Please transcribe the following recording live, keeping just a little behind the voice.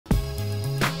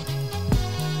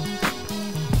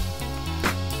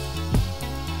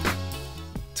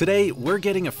Today, we're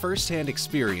getting a first-hand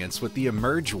experience with the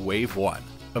Emerge Wave 1,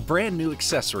 a brand new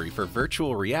accessory for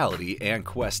virtual reality and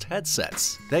Quest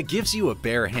headsets that gives you a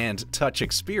bare-hand touch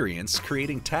experience,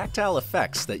 creating tactile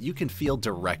effects that you can feel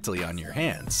directly on your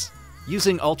hands.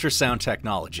 Using ultrasound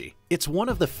technology, it's one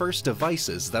of the first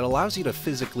devices that allows you to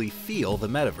physically feel the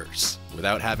metaverse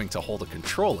without having to hold a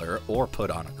controller or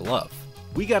put on a glove.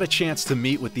 We got a chance to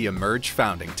meet with the Emerge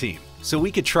founding team, so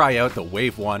we could try out the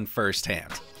Wave 1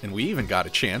 firsthand. And we even got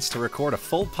a chance to record a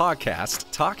full podcast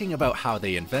talking about how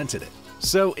they invented it.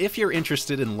 So if you're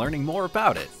interested in learning more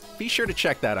about it, be sure to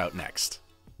check that out next.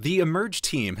 The Emerge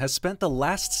team has spent the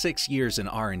last 6 years in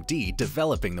R&D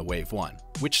developing the Wave 1,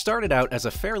 which started out as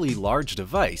a fairly large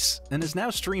device and is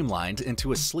now streamlined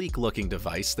into a sleek-looking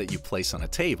device that you place on a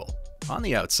table. On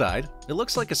the outside, it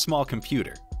looks like a small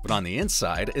computer, but on the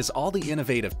inside is all the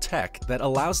innovative tech that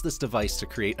allows this device to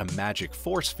create a magic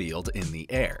force field in the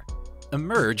air.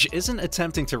 Emerge isn't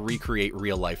attempting to recreate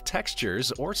real-life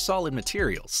textures or solid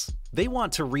materials. They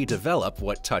want to redevelop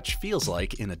what touch feels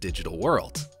like in a digital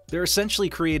world. They're essentially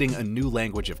creating a new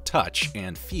language of touch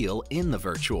and feel in the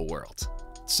virtual world.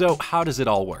 So how does it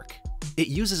all work? It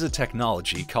uses a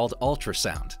technology called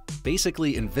ultrasound,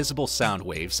 basically invisible sound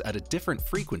waves at a different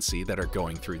frequency that are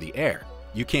going through the air.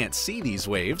 You can't see these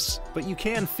waves, but you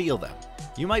can feel them.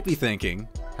 You might be thinking,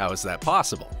 how is that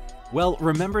possible? Well,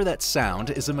 remember that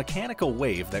sound is a mechanical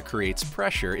wave that creates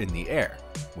pressure in the air.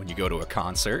 When you go to a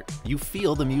concert, you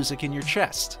feel the music in your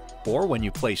chest. Or when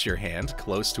you place your hand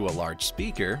close to a large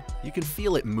speaker, you can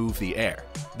feel it move the air.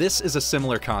 This is a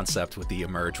similar concept with the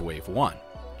Emerge Wave 1,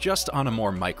 just on a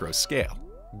more micro scale.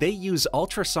 They use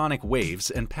ultrasonic waves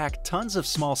and pack tons of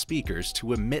small speakers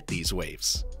to emit these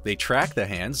waves. They track the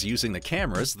hands using the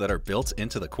cameras that are built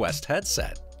into the Quest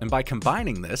headset, and by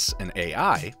combining this and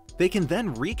AI, they can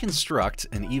then reconstruct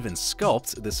and even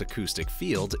sculpt this acoustic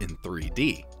field in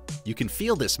 3D. You can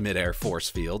feel this mid-air force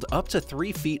field up to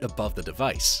 3 feet above the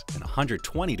device and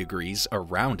 120 degrees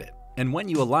around it. And when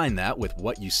you align that with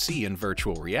what you see in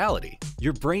virtual reality,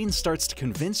 your brain starts to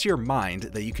convince your mind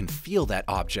that you can feel that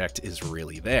object is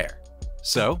really there.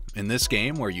 So, in this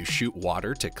game where you shoot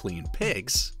water to clean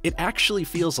pigs, it actually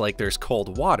feels like there's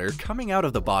cold water coming out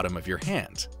of the bottom of your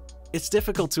hand. It's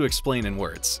difficult to explain in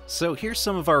words, so here's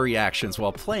some of our reactions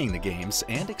while playing the games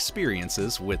and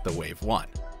experiences with the Wave 1.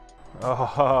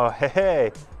 Oh,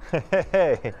 hey,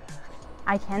 hey.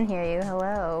 I can hear you,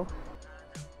 hello.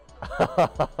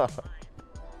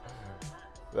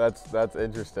 That's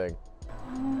interesting.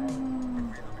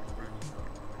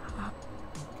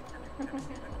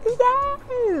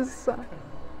 Yes!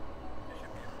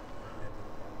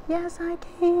 Yes, I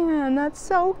can. That's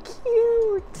so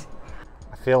cute.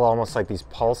 I feel almost like these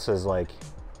pulses like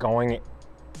going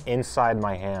inside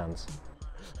my hands.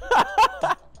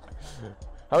 How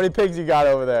many pigs you got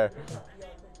over there?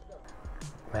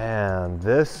 Man,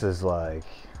 this is like,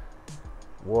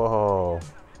 whoa.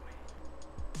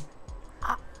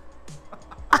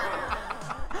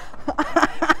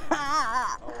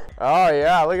 Oh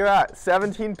yeah, look at that,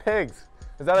 17 pigs.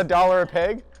 Is that $1 a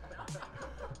pig?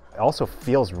 It also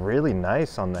feels really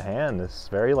nice on the hand. It's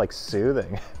very like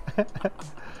soothing.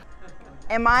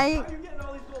 Am I?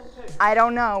 I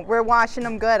don't know. We're washing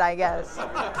them good, I guess.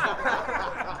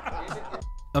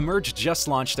 Emerge just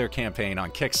launched their campaign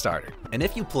on Kickstarter, and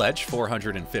if you pledge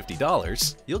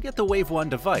 $450, you'll get the Wave 1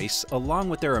 device along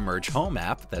with their Emerge Home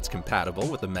app that's compatible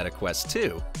with the Meta Quest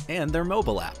 2 and their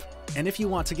mobile app. And if you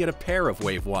want to get a pair of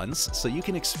Wave 1s so you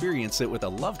can experience it with a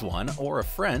loved one or a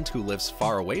friend who lives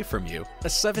far away from you, a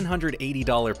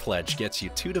 $780 pledge gets you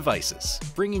 2 devices,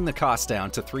 bringing the cost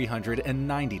down to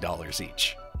 $390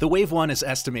 each. The Wave 1 is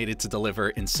estimated to deliver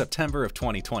in September of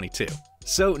 2022.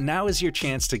 So now is your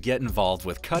chance to get involved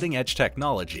with cutting-edge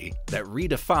technology that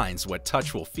redefines what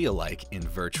touch will feel like in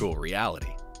virtual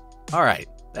reality. Alright,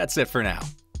 that's it for now.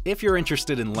 If you're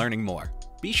interested in learning more,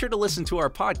 be sure to listen to our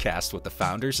podcast with the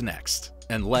founders next,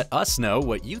 and let us know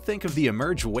what you think of the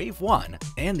Emerge Wave 1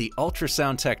 and the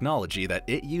ultrasound technology that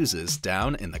it uses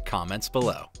down in the comments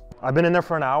below. I've been in there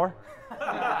for an hour?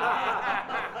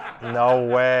 No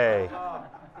way.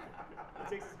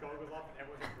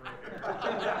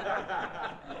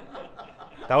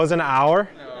 That was an hour?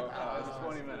 No, it was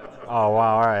 20 minutes. Oh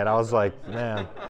wow, all right. I was like, man.